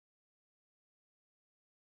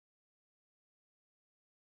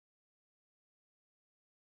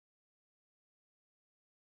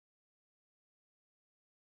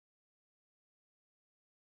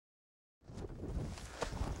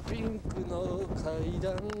ンクの階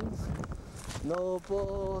段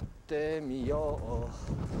登ってみよ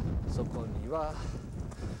う。そこには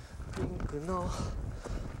ピンクの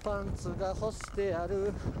パンツが干してあ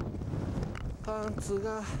る。パンツ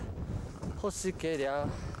が欲しけりゃ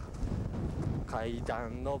階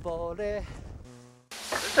段登れ。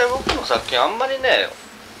絶対僕の作品あんまり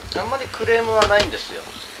クレームはないんですよ。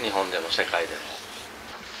日本でも世界でも。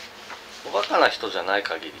おバカな人じゃない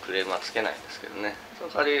限りクレームはつけないんですけどね。そ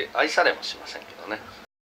の代わり愛されもしませんけどね。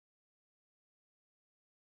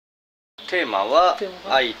テーマは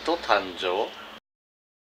愛と誕生。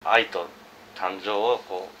愛と誕生を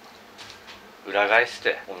こう裏返し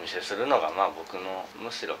てお見せするのが僕の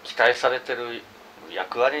むしろ期待されてる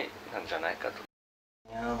役割なんじゃないかと。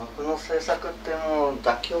いや僕の制作ってもう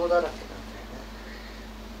妥協だらけなんだ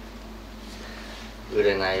よね。売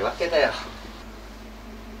れないわけだよ。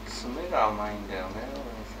爪が甘いんだよね、俺の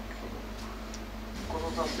作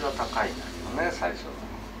品。志は高いんだけどね、最初の。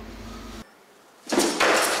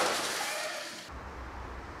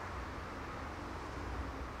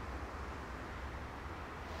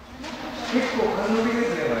結構感動的です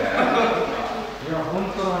ね、これ。いや、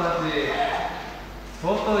本当の話、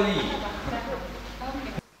相当いい。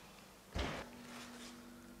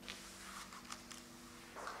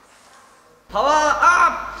パワー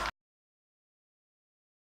アップ。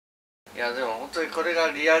いやでも本当にこれ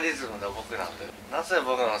がリアリズムの僕なんで、なぜ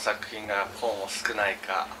僕の作品がこうも少ない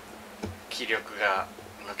か、気力が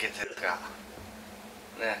抜けてるか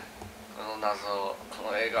ね、この謎を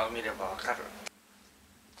この映画を見ればわかる。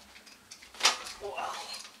うわ